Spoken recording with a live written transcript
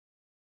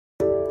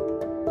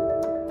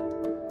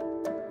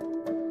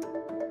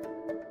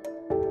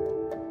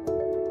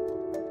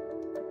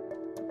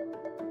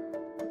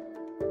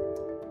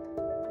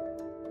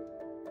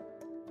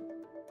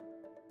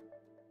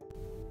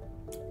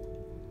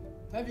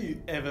Have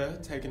you ever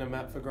taken a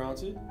map for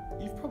granted?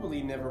 You've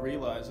probably never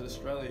realised that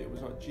Australia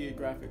was not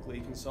geographically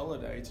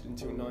consolidated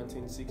until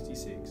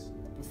 1966.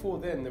 Before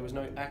then, there was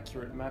no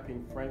accurate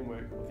mapping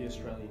framework of the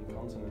Australian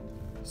continent.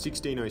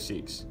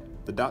 1606.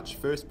 The Dutch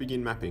first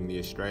begin mapping the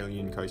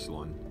Australian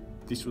coastline.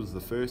 This was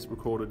the first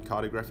recorded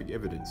cartographic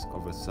evidence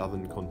of a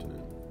southern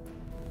continent.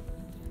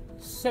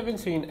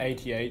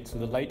 1788 to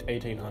the late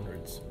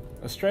 1800s.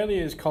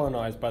 Australia is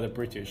colonised by the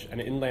British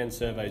and inland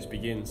surveys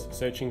begins,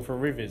 searching for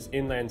rivers,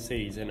 inland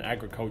seas and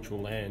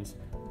agricultural lands.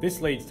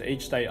 This leads to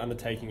each state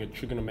undertaking a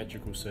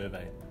trigonometrical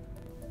survey.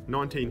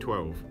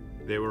 1912.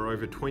 There were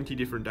over 20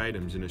 different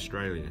datums in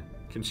Australia,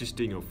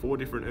 consisting of 4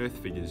 different earth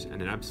figures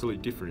and an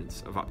absolute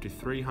difference of up to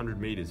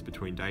 300 metres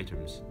between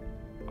datums.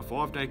 A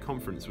 5-day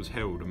conference was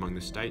held among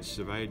the state's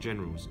Surveyor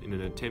Generals in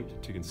an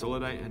attempt to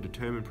consolidate and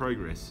determine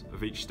progress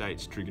of each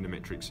state's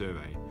trigonometric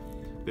survey.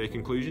 Their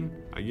conclusion: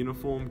 a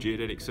uniform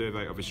geodetic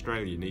survey of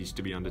Australia needs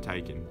to be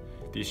undertaken.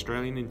 The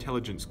Australian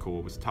Intelligence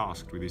Corps was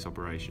tasked with this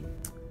operation.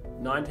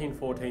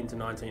 1914 to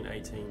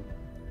 1918.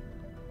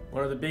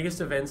 One of the biggest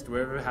events to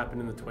ever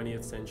happen in the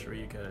 20th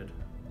century occurred.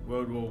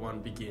 World War I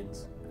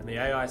begins, and the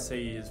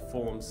AIC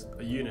forms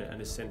a unit and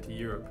is sent to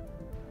Europe.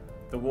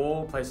 The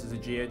war places a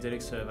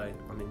geodetic survey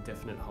on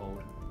indefinite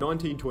hold.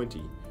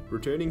 1920.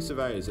 Returning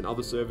surveyors and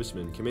other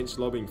servicemen commenced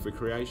lobbying for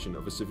creation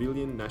of a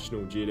civilian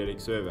national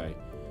geodetic survey.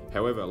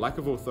 However, lack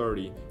of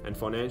authority and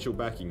financial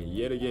backing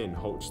yet again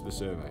halts the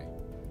survey.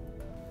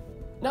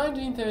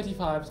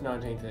 1935 to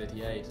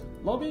 1938.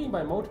 Lobbying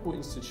by multiple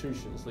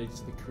institutions leads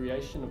to the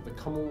creation of the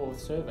Commonwealth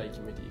Survey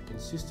Committee,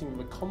 consisting of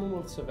a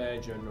Commonwealth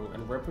Surveyor General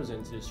and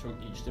representatives from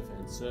each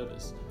defence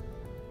service.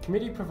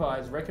 Committee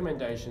provides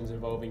recommendations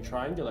involving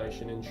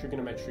triangulation and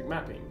trigonometric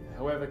mapping.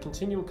 However,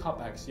 continual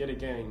cutbacks yet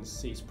again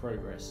cease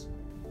progress.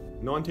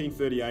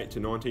 1938 to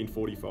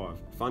 1945.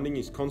 Funding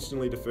is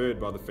constantly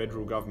deferred by the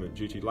federal government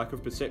due to lack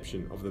of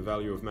perception of the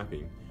value of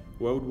mapping.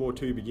 World War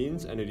II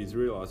begins and it is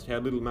realised how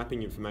little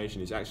mapping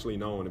information is actually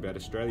known about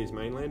Australia's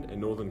mainland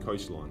and northern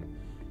coastline.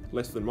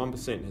 Less than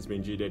 1% has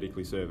been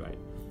geodetically surveyed.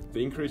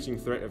 The increasing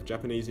threat of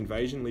Japanese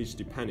invasion leads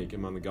to panic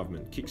among the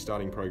government,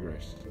 kick-starting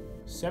progress.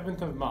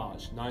 7th of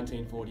March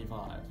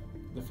 1945.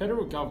 The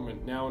federal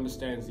government now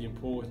understands the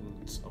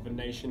importance of a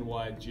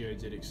nationwide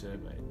geodetic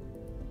survey.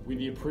 With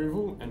the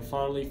approval and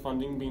finally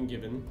funding being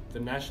given,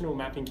 the National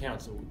Mapping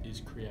Council is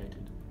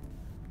created.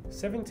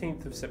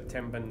 17th of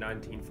September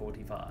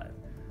 1945.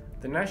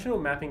 The National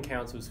Mapping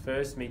Council's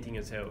first meeting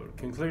is held,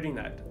 concluding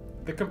that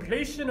the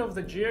completion of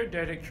the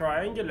geodetic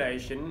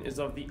triangulation is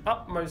of the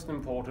utmost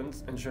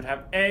importance and should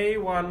have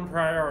A1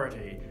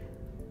 priority.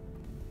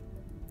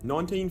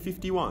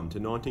 1951 to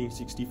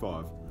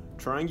 1965.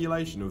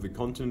 Triangulation of the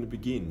continent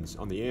begins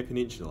on the Eyre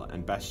Peninsula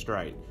and Bass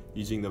Strait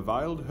using the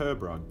veiled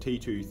Herbrug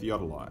T2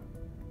 theodolite.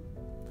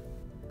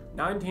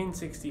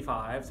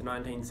 1965 to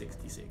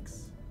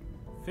 1966.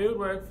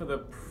 Fieldwork for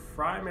the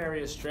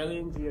primary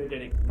Australian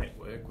Geodetic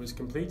Network was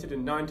completed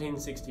in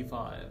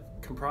 1965,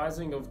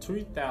 comprising of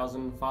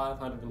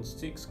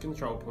 2,506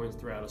 control points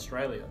throughout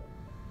Australia.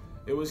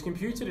 It was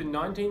computed in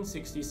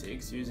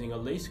 1966 using a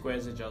least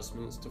squares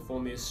adjustments to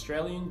form the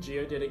Australian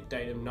Geodetic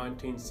Datum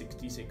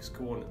 1966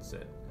 coordinate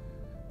set.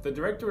 The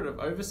Directorate of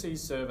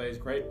Overseas Surveys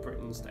Great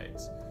Britain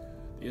states,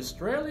 "The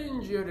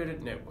Australian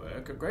Geodetic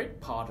Network, a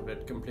great part of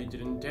it completed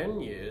in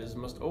 10 years,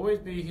 must always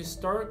be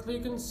historically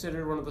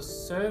considered one of the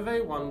survey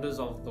wonders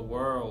of the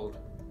world."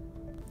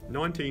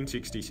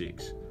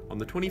 1966. On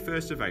the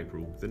 21st of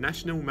April, the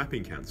National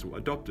Mapping Council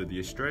adopted the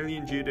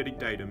Australian Geodetic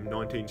Datum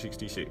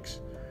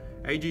 1966.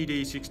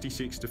 AGD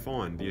 66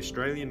 defined the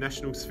Australian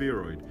national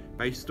spheroid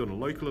based on a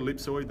local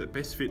ellipsoid that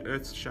best fit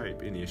Earth's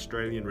shape in the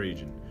Australian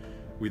region,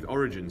 with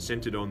origin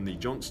centred on the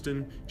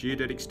Johnston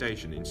Geodetic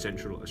Station in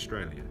Central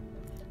Australia.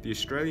 The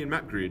Australian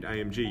Map Grid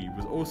AMG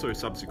was also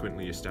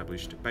subsequently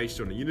established based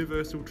on a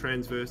universal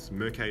transverse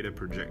Mercator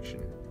projection.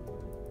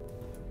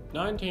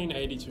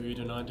 1982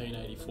 to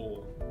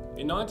 1984.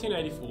 In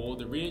 1984,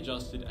 the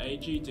readjusted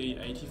AGD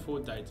 84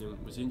 datum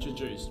was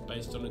introduced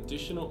based on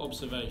additional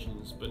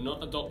observations but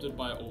not adopted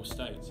by all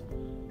states.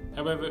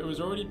 However, it was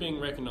already being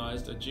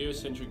recognised a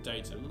geocentric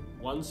datum,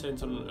 one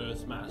centred on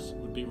Earth's mass,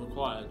 would be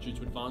required due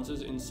to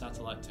advances in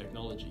satellite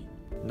technology.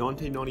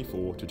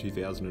 1994 to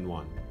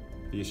 2001.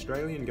 The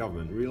Australian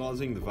government,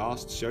 realising the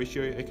vast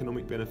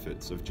socio-economic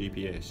benefits of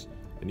GPS,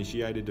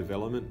 initiated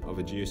development of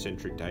a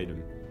geocentric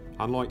datum.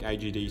 Unlike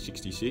AGD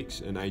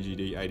 66 and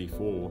AGD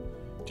 84,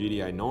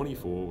 GDA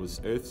 94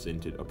 was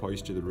Earth-centred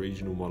opposed to the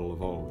regional model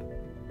of old.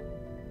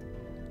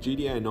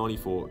 GDA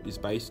 94 is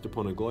based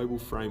upon a global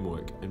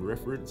framework and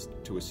referenced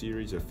to a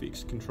series of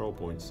fixed control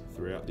points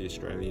throughout the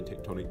Australian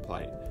tectonic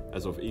plate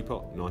as of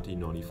epoch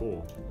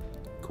 1994.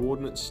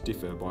 Coordinates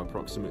differ by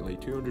approximately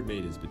 200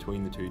 metres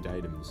between the two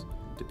datums,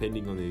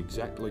 depending on the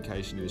exact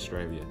location in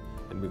Australia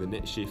and with a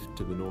net shift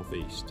to the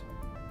northeast.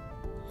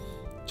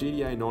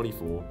 GDA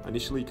 94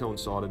 initially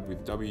coincided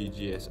with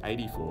WGS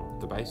 84,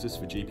 the basis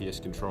for GPS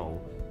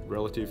control,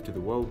 relative to the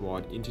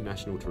worldwide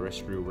International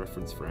Terrestrial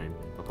Reference Frame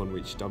upon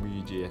which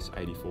WGS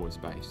 84 is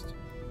based.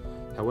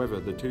 However,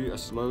 the two are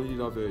slowly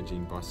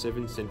diverging by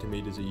 7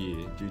 centimetres a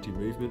year due to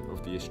movement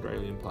of the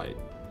Australian plate.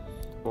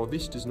 While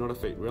this does not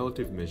affect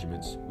relative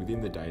measurements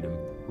within the datum,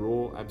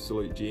 raw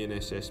absolute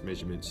GNSS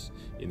measurements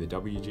in the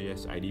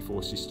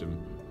WGS84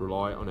 system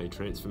rely on a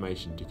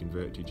transformation to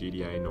convert to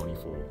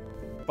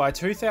GDA94. By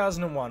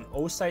 2001,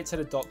 all states had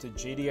adopted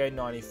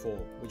GDA94,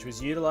 which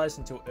was utilised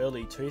until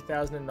early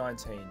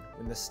 2019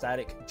 when the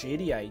static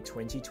GDA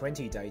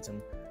 2020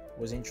 datum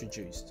was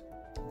introduced.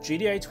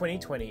 GDA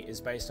 2020 is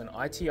based on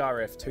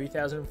ITRF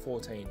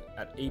 2014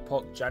 at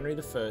epoch January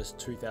 1st,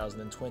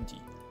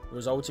 2020,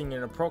 resulting in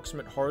an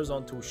approximate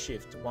horizontal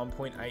shift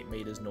 1.8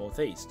 metres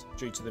northeast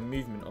due to the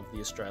movement of the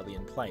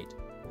Australian plate.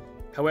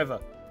 However,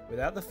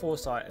 without the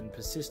foresight and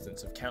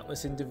persistence of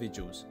countless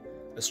individuals,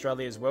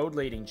 Australia's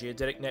world-leading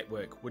geodetic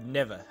network would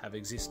never have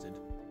existed.